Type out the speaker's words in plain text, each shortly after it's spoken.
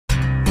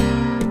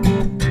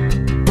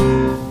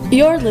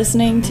You're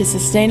listening to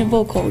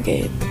Sustainable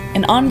Colgate,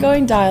 an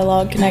ongoing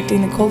dialogue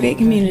connecting the Colgate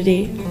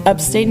community,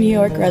 upstate New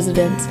York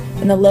residents,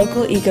 and the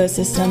local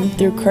ecosystem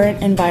through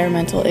current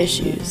environmental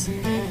issues.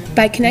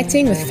 By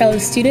connecting with fellow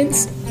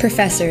students,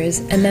 professors,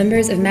 and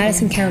members of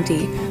Madison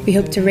County, we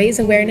hope to raise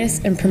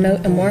awareness and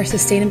promote a more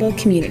sustainable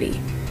community.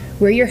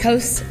 We're your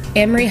hosts,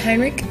 Annemarie,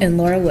 Heinrich, and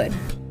Laura Wood.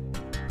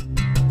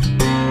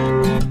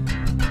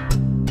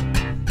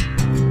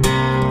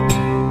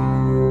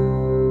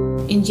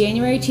 In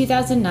January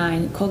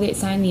 2009, Colgate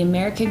signed the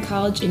American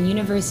College and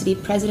University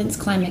President's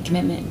Climate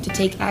Commitment to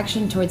take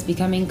action towards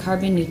becoming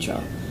carbon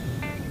neutral.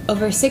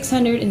 Over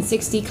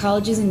 660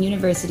 colleges and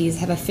universities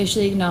have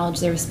officially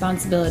acknowledged their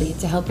responsibility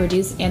to help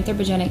reduce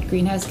anthropogenic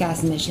greenhouse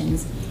gas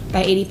emissions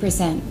by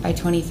 80% by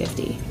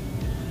 2050.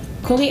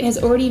 Colgate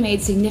has already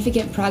made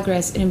significant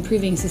progress in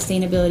improving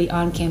sustainability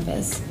on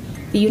campus.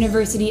 The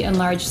university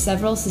enlarged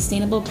several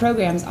sustainable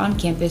programs on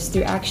campus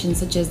through actions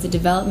such as the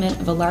development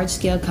of a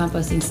large-scale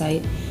composting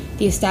site,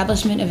 the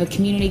establishment of a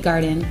community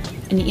garden,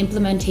 and the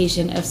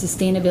implementation of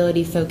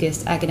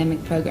sustainability-focused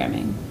academic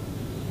programming.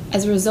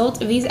 As a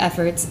result of these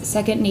efforts,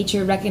 Second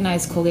Nature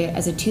recognized Colgate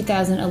as a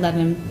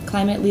 2011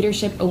 Climate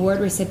Leadership Award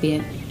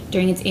recipient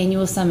during its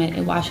annual summit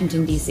in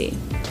Washington, D.C.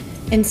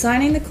 In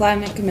signing the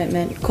climate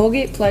commitment,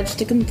 Colgate pledged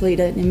to complete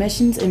an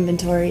emissions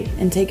inventory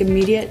and take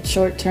immediate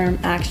short-term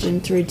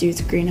action to reduce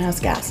greenhouse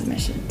gas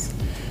emissions.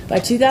 By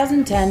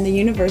 2010, the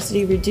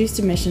university reduced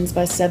emissions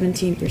by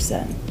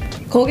 17%.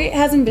 Colgate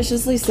has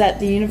ambitiously set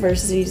the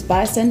university's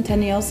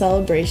bicentennial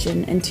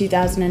celebration in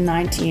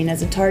 2019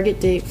 as a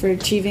target date for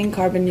achieving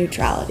carbon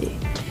neutrality.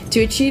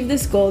 To achieve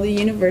this goal, the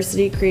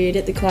university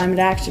created the Climate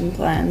Action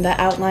Plan that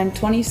outlined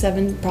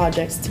 27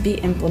 projects to be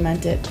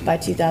implemented by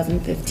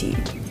 2015.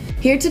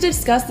 Here to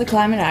discuss the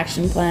Climate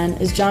Action Plan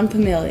is John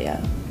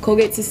Pamilia,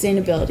 Colgate's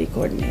Sustainability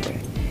Coordinator.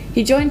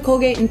 He joined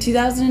Colgate in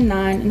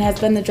 2009 and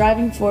has been the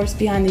driving force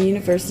behind the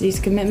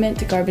university's commitment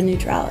to carbon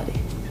neutrality.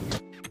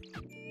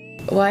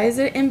 Why is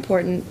it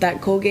important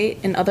that Colgate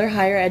and other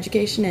higher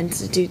education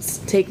institutes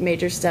take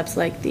major steps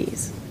like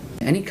these?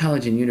 Any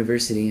college and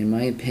university, in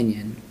my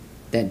opinion,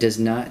 that does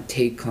not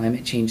take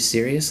climate change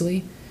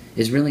seriously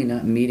is really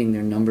not meeting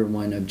their number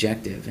one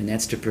objective, and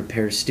that's to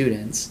prepare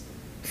students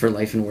for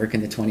life and work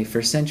in the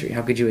 21st century.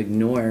 How could you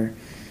ignore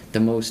the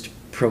most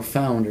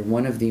profound, or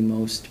one of the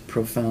most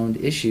profound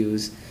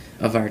issues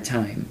of our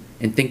time,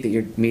 and think that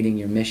you're meeting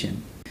your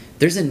mission?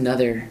 There's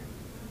another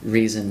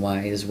reason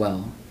why as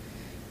well.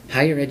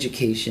 Higher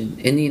education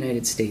in the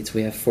United States,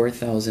 we have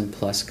 4,000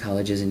 plus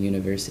colleges and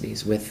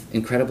universities with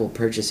incredible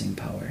purchasing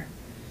power.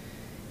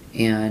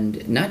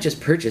 And not just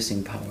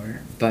purchasing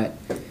power, but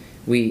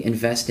we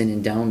invest in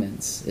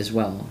endowments as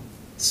well.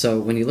 So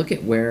when you look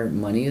at where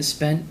money is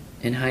spent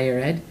in higher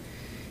ed,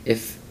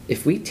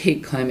 if we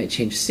take climate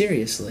change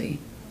seriously,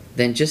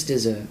 then just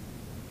as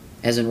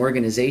an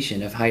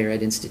organization of higher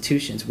ed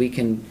institutions, we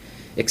can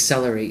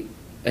accelerate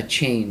a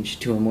change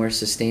to a more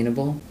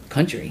sustainable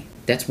country.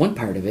 That's one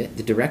part of it,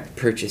 the direct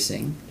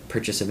purchasing,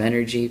 purchase of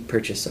energy,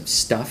 purchase of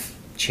stuff,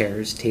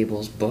 chairs,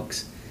 tables,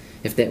 books.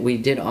 If we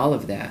did all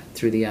of that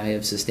through the eye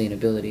of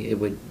sustainability, it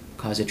would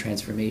cause a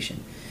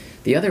transformation.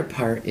 The other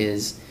part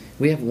is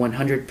we have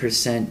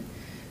 100%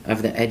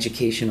 of the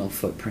educational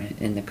footprint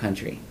in the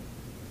country.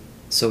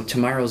 So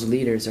tomorrow's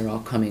leaders are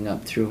all coming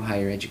up through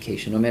higher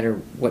education, no matter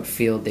what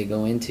field they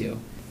go into.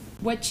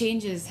 What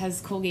changes has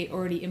Colgate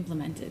already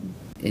implemented?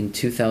 In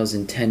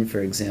 2010, for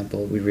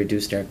example, we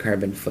reduced our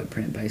carbon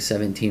footprint by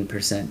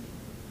 17%.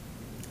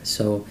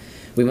 So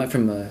we went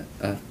from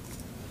a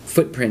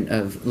footprint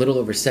of a little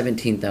over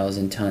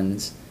 17,000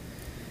 tons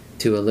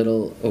to a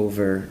little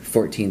over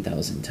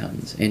 14,000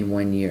 tons in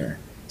 1 year.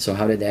 So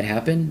how did that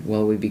happen?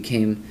 Well, we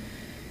became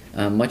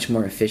much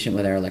more efficient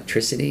with our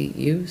electricity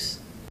use.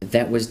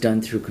 That was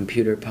done through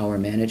computer power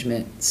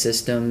management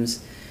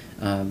systems,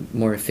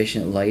 more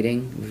efficient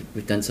lighting.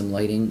 We've done some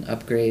lighting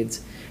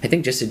upgrades. I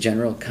think just a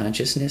general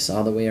consciousness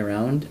all the way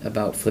around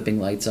about flipping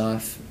lights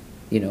off.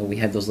 You know, we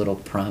have those little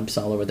prompts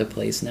all over the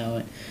place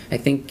now. I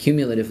think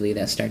cumulatively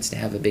that starts to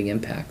have a big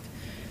impact.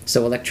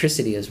 So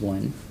electricity is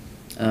one.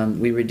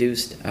 We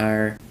reduced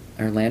our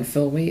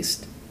landfill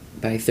waste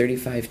by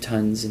 35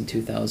 tons in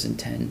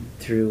 2010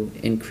 through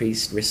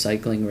increased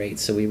recycling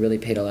rates. So we really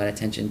paid a lot of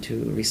attention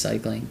to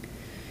recycling.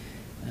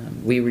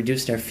 We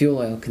reduced our fuel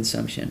oil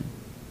consumption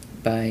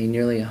by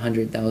nearly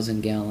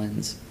 100,000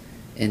 gallons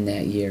in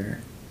that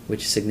year,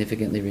 which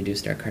significantly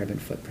reduced our carbon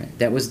footprint.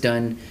 That was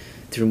done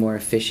through more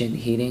efficient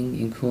heating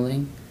and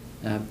cooling,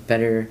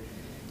 better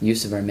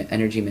use of our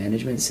energy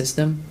management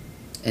system,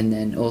 and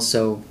then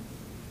also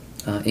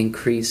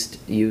increased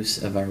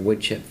use of our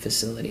wood chip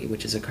facility,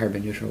 which is a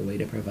carbon neutral way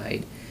to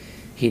provide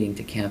heating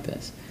to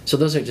campus. So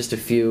those are just a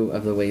few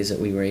of the ways that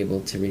we were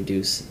able to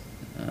reduce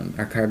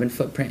our carbon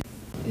footprint.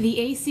 The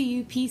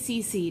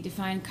ACU-PCC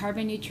defined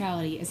carbon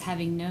neutrality as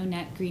having no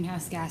net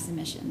greenhouse gas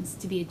emissions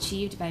to be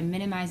achieved by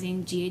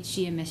minimizing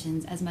GHG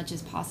emissions as much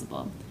as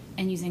possible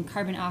and using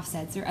carbon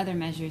offsets or other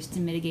measures to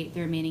mitigate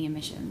the remaining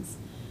emissions.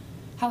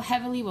 How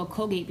heavily will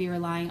Colgate be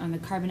relying on the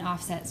carbon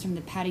offsets from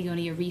the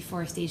Patagonia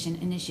Reforestation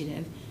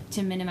Initiative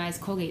to minimize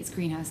Colgate's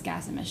greenhouse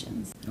gas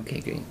emissions?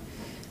 Okay, great.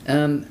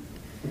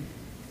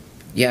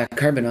 Yeah,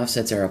 carbon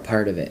offsets are a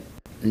part of it.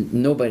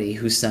 Nobody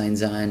who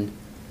signs on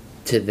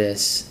to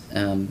this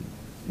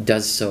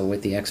does so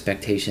with the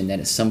expectation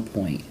that at some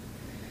point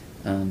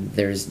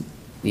there's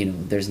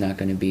not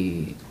going to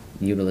be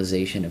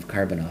utilization of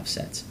carbon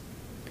offsets.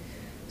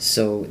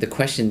 So the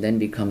question then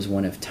becomes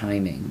one of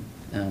timing.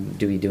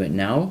 Do we do it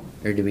now,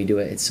 or do we do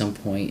it at some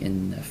point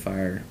in the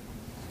far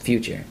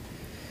future?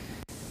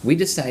 We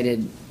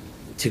decided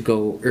to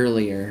go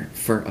earlier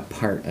for a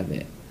part of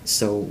it.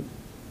 So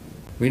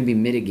we're going to be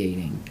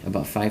mitigating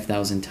about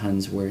 5,000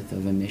 tons worth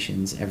of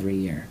emissions every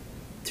year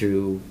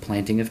through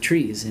planting of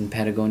trees in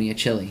Patagonia,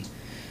 Chile.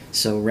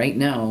 So right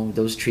now,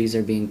 those trees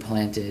are being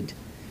planted,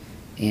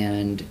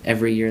 and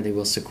every year they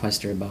will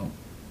sequester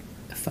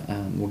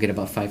we'll get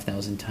about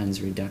 5,000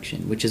 tons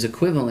reduction, which is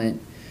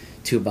equivalent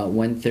to about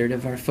 1/3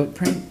 of our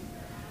footprint,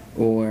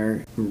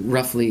 or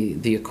roughly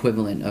the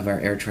equivalent of our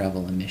air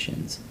travel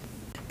emissions.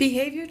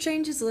 Behavior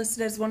change is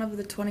listed as one of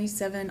the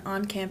 27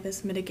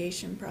 on-campus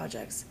mitigation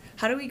projects.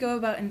 How do we go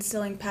about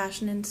instilling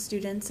passion in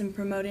students and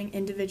promoting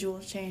individual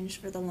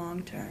change for the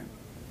long term?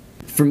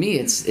 For me,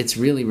 it's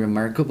really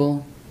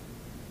remarkable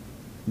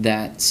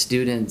that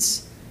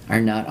students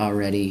are not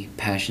already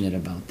passionate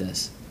about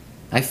this.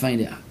 I find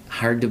it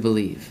hard to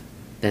believe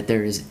that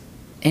there is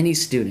any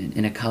student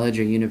in a college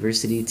or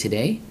university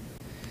today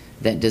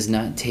that does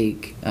not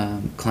take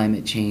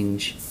climate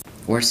change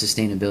or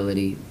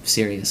sustainability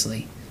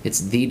seriously. It's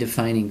the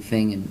defining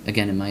thing, and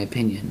again, in my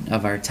opinion,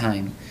 of our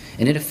time.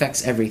 And it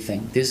affects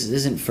everything. This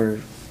isn't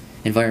for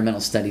environmental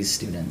studies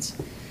students.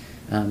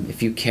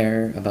 If you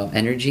care about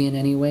energy in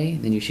any way,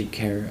 then you should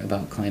care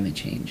about climate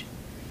change.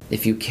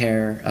 If you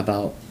care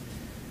about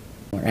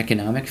our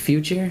economic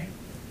future,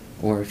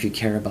 or if you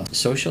care about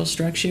social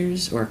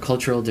structures or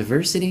cultural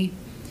diversity,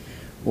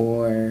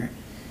 or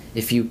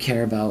if you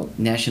care about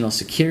national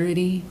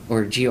security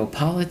or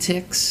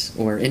geopolitics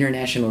or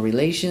international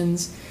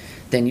relations,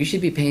 then you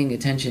should be paying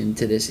attention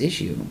to this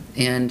issue.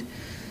 And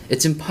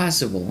it's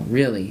impossible,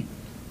 really,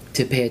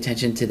 to pay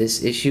attention to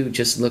this issue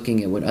just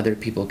looking at what other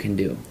people can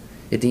do.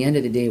 At the end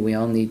of the day, we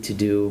all need to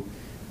do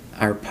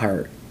our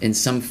part in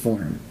some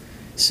form.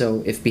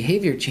 So if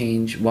behavior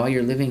change while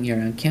you're living here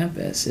on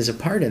campus is a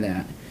part of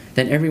that,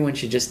 then everyone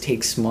should just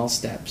take small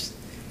steps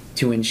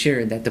to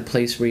ensure that the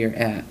place where you're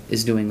at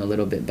is doing a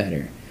little bit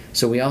better.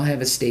 So we all have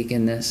a stake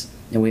in this,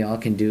 and we all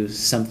can do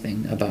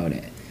something about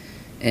it.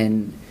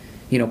 And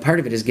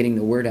part of it is getting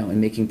the word out and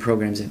making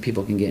programs that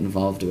people can get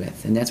involved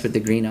with. And that's what the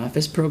Green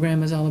Office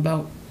program is all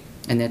about,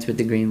 and that's what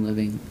the Green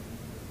Living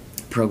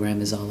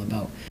program is all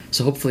about.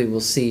 So hopefully we'll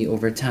see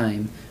over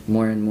time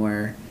more and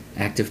more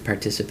active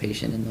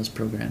participation in those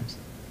programs.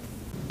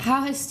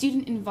 How has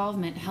student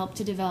involvement helped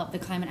to develop the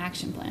Climate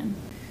Action Plan?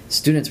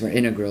 Students were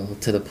integral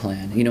to the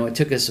plan. It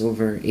took us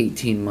over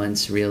 18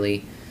 months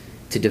really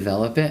to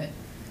develop it,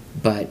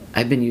 but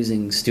I've been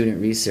using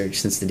student research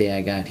since the day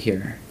I got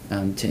here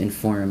to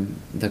inform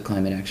the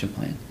Climate Action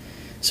Plan.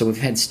 So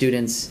we've had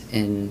students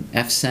in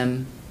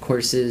FSEM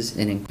courses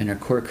and in our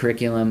core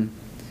curriculum.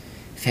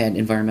 We've had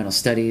environmental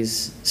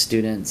studies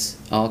students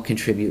all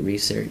contribute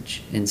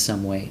research in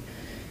some way.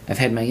 I've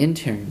had my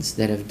interns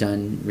that have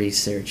done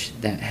research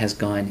that has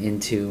gone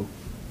into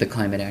the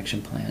Climate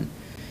Action Plan.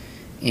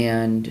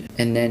 And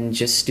then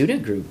just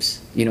student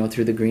groups,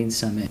 through the Green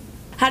Summit.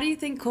 How do you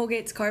think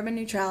Colgate's carbon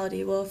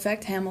neutrality will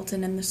affect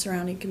Hamilton and the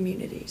surrounding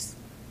communities?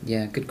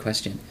 Yeah, good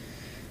question.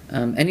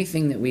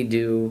 Anything that we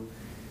do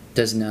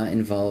does not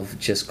involve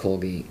just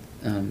Colgate,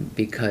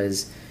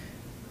 because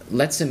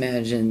let's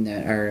imagine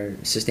that our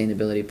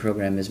sustainability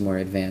program is more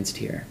advanced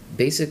here.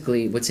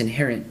 Basically, what's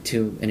inherent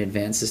to an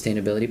advanced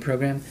sustainability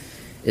program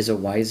is a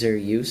wiser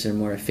use or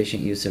more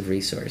efficient use of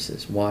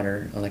resources: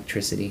 water,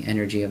 electricity,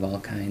 energy of all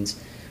kinds,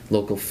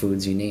 local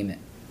foods, you name it.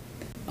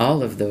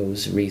 All of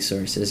those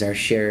resources are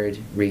shared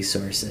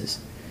resources.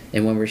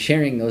 And when we're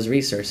sharing those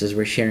resources,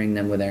 we're sharing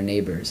them with our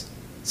neighbors.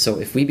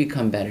 So if we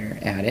become better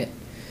at it,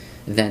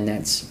 then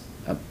that's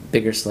a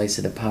bigger slice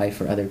of the pie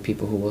for other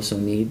people who also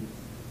need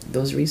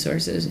those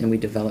resources. And we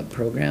develop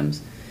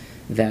programs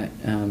that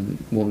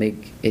will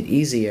make it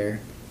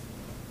easier,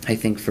 I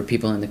think, for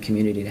people in the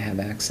community to have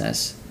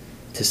access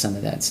to some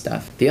of that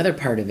stuff. The other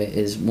part of it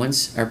is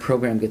once our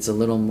program gets a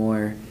little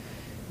more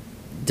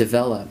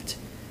developed,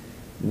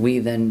 we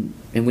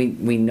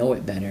know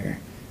it better,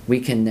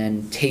 we can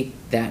then take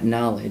that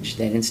knowledge,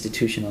 that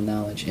institutional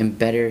knowledge, and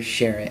better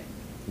share it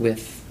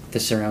with the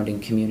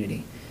surrounding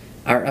community.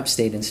 Our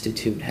Upstate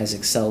Institute has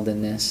excelled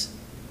in this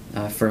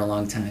for a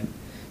long time.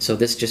 So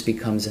this just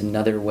becomes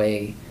another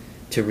way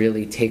to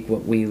really take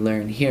what we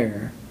learn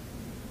here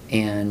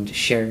and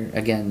share,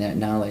 again, that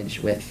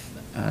knowledge with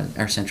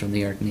our Central New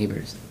York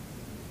neighbors.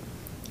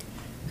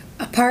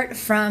 Apart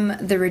from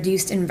the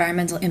reduced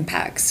environmental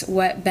impacts,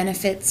 what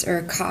benefits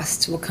or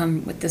costs will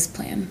come with this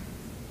plan?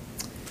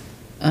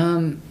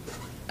 I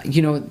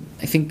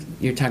think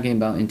you're talking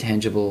about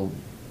intangible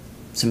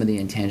some of the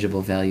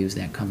intangible values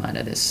that come out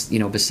of this,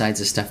 besides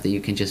the stuff that you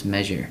can just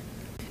measure.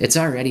 It's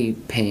already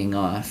paying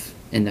off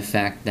in the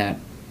fact that,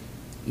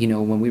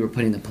 when we were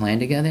putting the plan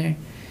together,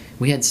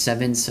 we had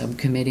 7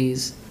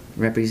 subcommittees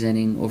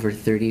representing over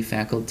 30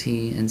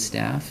 faculty and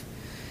staff.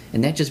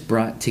 And that just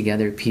brought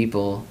together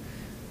people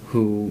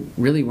who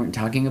really weren't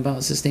talking about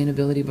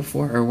sustainability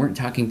before or weren't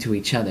talking to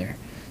each other.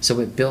 So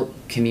it built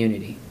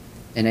community.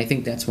 And I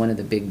think that's one of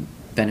the big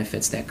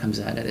benefits that comes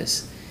out of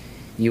this.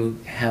 You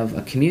have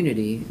a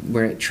community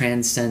where it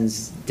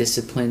transcends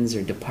disciplines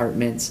or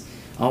departments,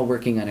 all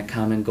working on a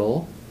common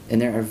goal.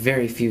 And there are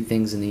very few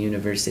things in the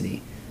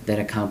university that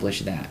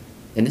accomplish that.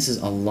 And this is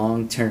a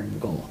long-term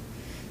goal.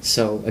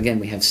 So again,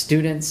 we have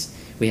students,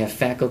 we have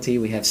faculty,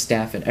 we have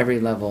staff at every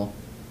level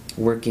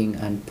working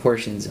on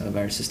portions of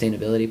our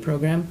sustainability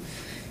program.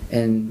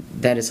 And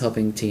that is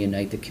helping to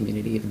unite the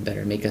community even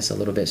better, make us a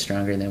little bit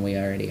stronger than we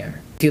already are.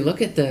 If you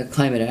look at the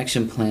climate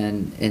action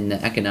plan in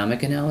the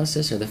economic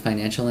analysis or the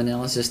financial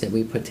analysis that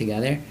we put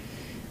together,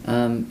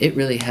 it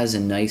really has a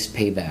nice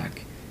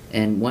payback.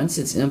 And once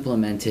it's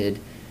implemented,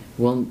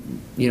 we'll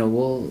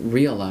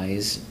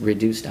realize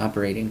reduced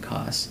operating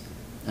costs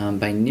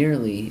by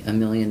nearly $1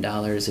 million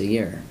a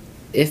year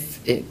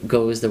if it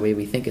goes the way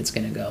we think it's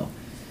going to go.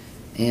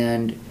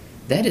 And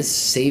that is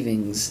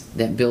savings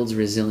that builds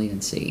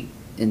resiliency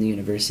in the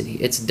university.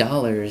 It's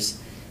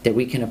dollars that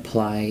we can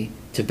apply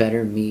to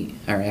better meet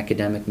our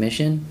academic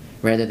mission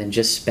rather than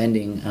just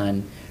spending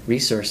on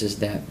resources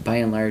that by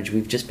and large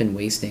we've just been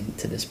wasting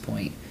to this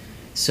point.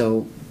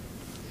 So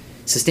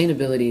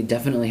sustainability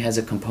definitely has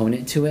a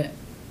component to it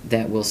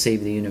that will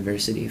save the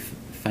university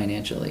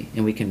financially,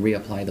 and we can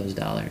reapply those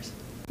dollars.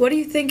 What do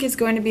you think is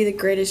going to be the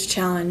greatest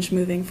challenge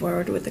moving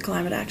forward with the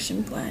climate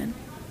action plan?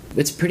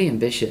 It's pretty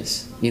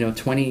ambitious.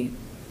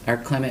 Our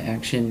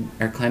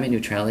climate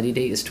neutrality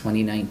date is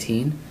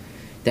 2019.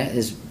 That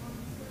is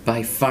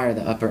by far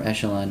the upper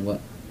echelon,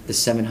 what the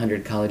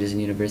 700 colleges and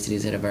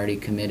universities that have already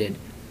committed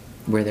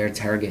where their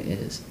target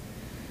is.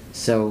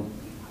 So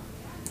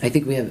I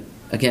think we have,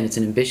 again, it's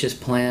an ambitious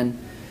plan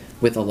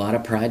with a lot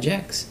of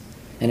projects.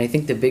 And I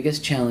think the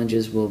biggest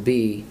challenges will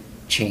be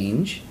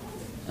change,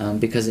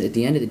 because at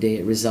the end of the day,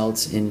 it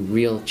results in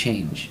real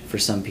change for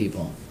some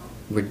people.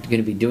 We're going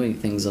to be doing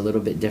things a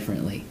little bit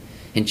differently.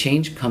 And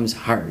change comes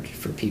hard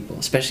for people,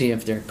 especially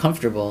if they're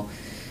comfortable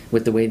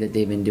with the way that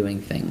they've been doing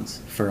things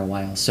for a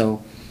while.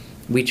 So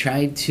we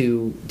tried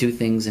to do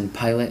things in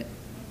pilot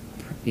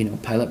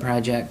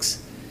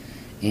projects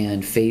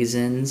and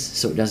phase-ins,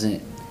 so it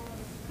doesn't,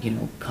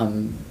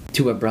 come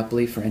too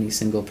abruptly for any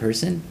single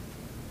person.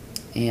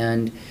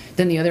 And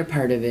then the other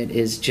part of it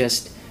is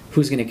just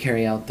who's going to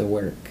carry out the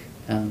work.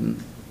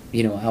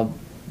 I'll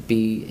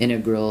be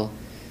integral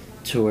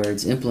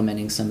towards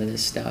implementing some of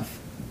this stuff,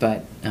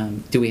 but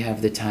do we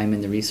have the time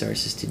and the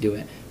resources to do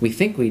it? We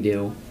think we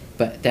do,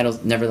 but that'll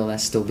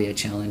nevertheless still be a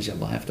challenge that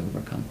we'll have to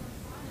overcome.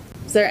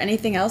 Is there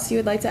anything else you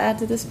would like to add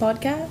to this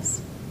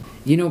podcast?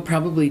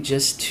 Probably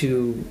just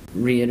to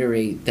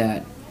reiterate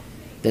that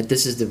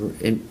this is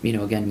again,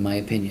 in my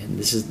opinion,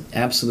 this is the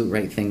absolute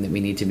right thing that we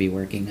need to be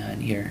working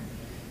on here.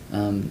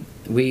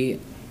 We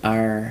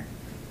are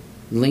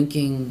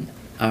linking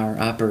our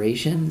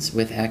operations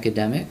with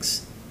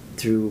academics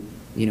through,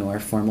 our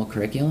formal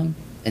curriculum,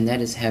 and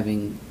that is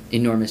having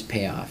enormous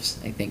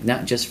payoffs, I think,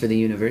 not just for the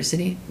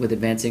university with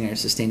advancing our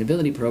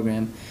sustainability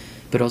program,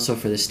 but also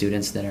for the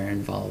students that are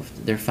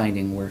involved. They're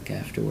finding work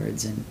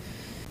afterwards. And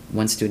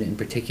one student in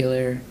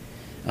particular,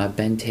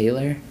 Ben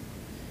Taylor,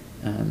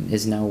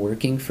 is now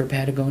working for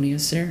Patagonia,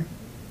 sir,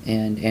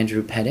 and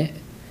Andrew Pettit,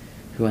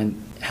 who I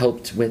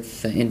helped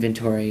with the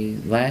inventory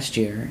last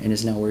year and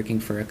is now working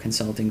for a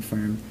consulting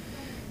firm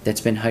that's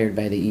been hired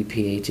by the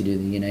EPA to do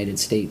the United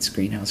States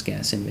greenhouse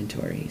gas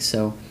inventory.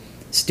 So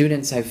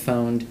students I've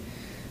found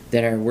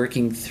that are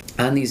working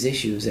on these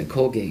issues at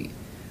Colgate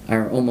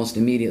are almost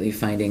immediately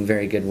finding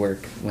very good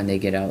work when they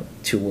get out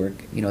to work.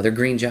 They're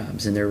green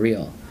jobs and they're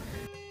real.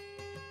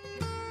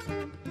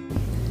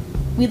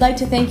 We'd like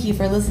to thank you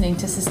for listening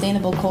to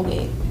Sustainable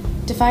Colgate.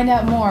 To find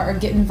out more or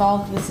get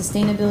involved with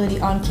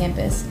sustainability on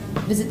campus,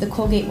 visit the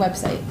Colgate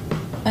website.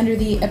 Under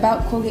the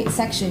About Colgate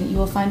section, you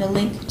will find a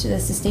link to the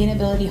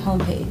Sustainability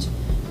homepage,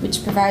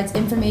 which provides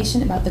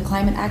information about the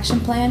Climate Action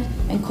Plan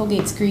and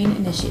Colgate's green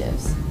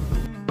initiatives.